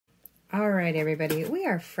All right, everybody, we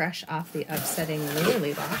are fresh off the Upsetting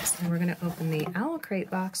Literally box, and we're going to open the Owlcrate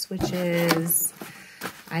box, which is,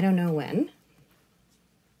 I don't know when,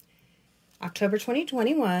 October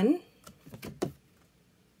 2021.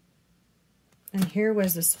 And here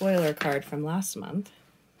was the spoiler card from last month,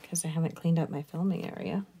 because I haven't cleaned up my filming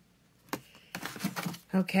area.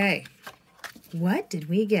 Okay, what did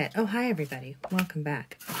we get? Oh, hi, everybody. Welcome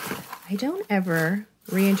back. I don't ever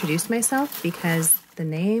reintroduce myself because the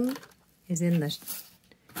name is in the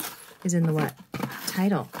what?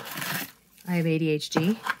 Title. I have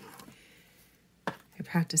ADHD. I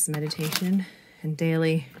practice meditation and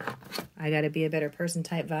daily I gotta be a better person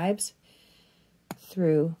type vibes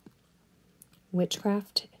through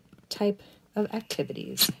witchcraft type of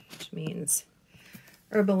activities, which means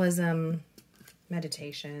herbalism,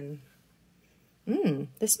 meditation.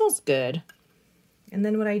 This smells good. And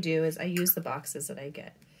then what I do is I use the boxes that I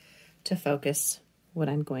get to focus what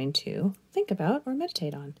I'm going to think about or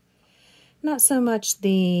meditate on. Not so much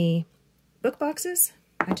the book boxes.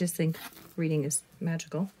 I just think reading is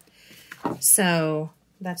magical. So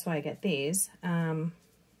that's why I get these.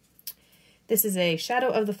 This is a Shadow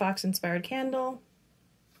of the Fox inspired candle.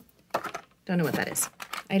 Don't know what that is.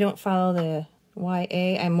 I don't follow the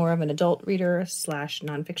YA. I'm more of an adult reader /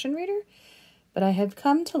 nonfiction reader. But I have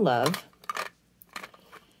come to love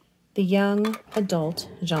the young adult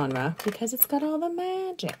genre because it's got all the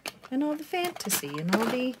magic and all the fantasy and all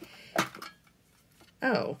the...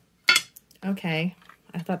 Oh, okay.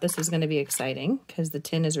 I thought this was going to be exciting because the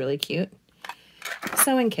tin is really cute.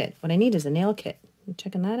 Sewing kit. What I need is a nail kit. You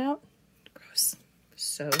checking that out? Gross.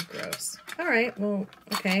 So gross. All right. Well,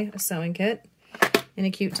 okay. A sewing kit in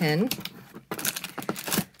a cute tin.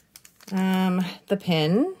 The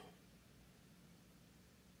pin.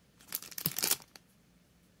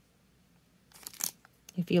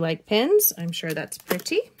 If you like pins, I'm sure that's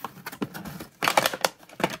pretty.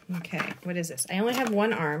 Okay, what is this? I only have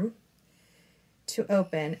one arm to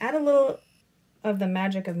open. Add a little of the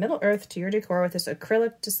magic of Middle Earth to your decor with this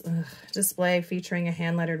acrylic display featuring a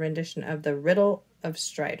hand-lettered rendition of The Riddle of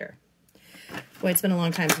Strider. Boy, it's been a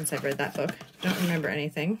long time since I've read that book. Don't remember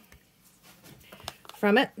anything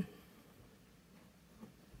from it.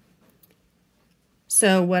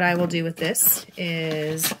 So what I will do with this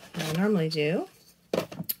is what I normally do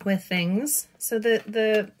with things. So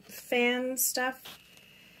the fan stuff,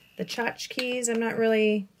 the tchotchkes,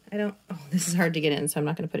 oh, this is hard to get in, so I'm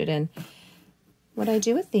not going to put it in. What I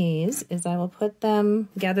do with these is I will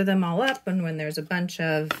gather them all up, and when there's a bunch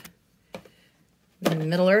of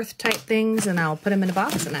Middle Earth type things, and I'll put them in a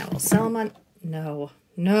box, and I will sell them on,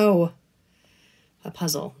 no, a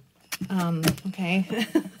puzzle. Okay.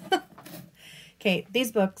 Okay,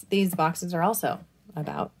 these boxes are also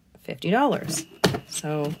about $50.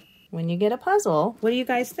 So when you get a puzzle, what do you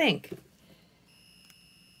guys think?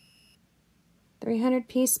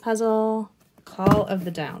 300-piece puzzle, Call of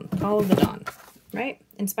the Dawn, right?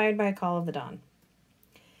 Inspired by a Call of the Dawn.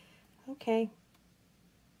 Okay.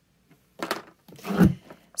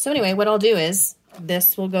 So anyway, what I'll do is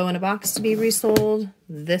this will go in a box to be resold.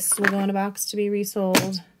 This will go in a box to be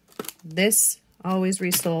resold. This always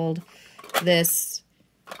resold. This,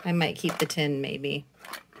 I might keep the tin maybe.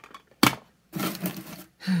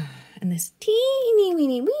 And this teeny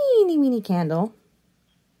weeny candle.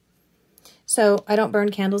 So I don't burn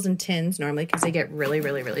candles in tins normally because they get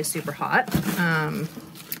really super hot.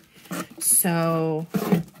 So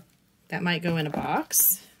that might go in a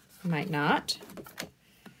box, might not.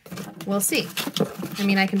 We'll see. I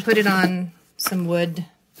mean, I can put it on some wood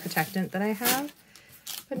protectant that I have,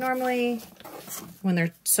 but normally when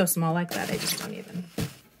they're so small like that, I just don't even.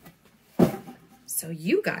 So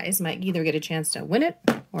you guys might either get a chance to win it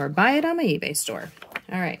or buy it on my eBay store.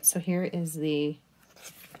 All right, so here is the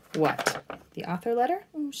what? The author letter?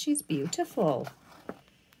 Oh, she's beautiful.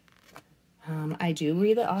 I do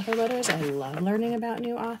read the author letters. I love learning about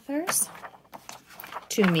new authors.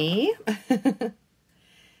 To me,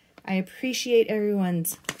 I appreciate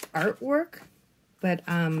everyone's artwork, but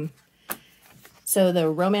so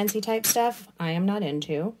the romancy type stuff, I am not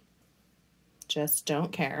into. Just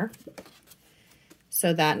don't care.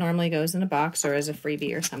 So that normally goes in a box or as a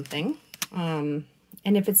freebie or something. And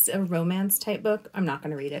if it's a romance type book, I'm not going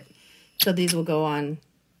to read it. So these will go on,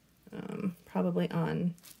 probably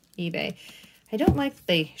on eBay. I don't like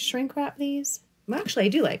they shrink wrap these. Well, actually, I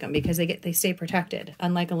do like them because they stay protected.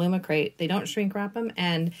 Unlike Owlcrate, they don't shrink wrap them.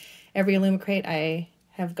 And every Owlcrate I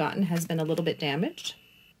have gotten has been a little bit damaged.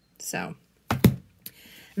 So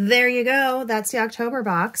there you go. That's the October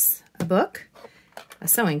box. A book, a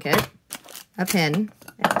sewing kit, a pin,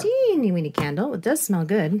 a teeny weeny candle. It does smell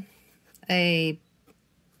good. A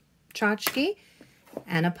tchotchke,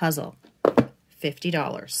 and a puzzle.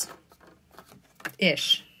 $50-ish.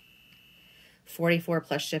 44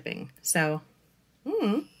 plus shipping. So,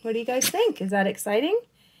 what do you guys think? Is that exciting?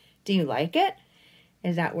 Do you like it?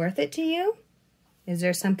 Is that worth it to you? Is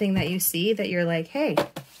there something that you see that you're like, hey,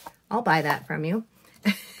 I'll buy that from you?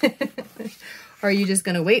 Or are you just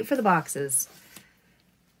going to wait for the boxes?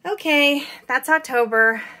 Okay, that's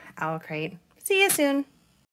October. Owlcrate. See you soon.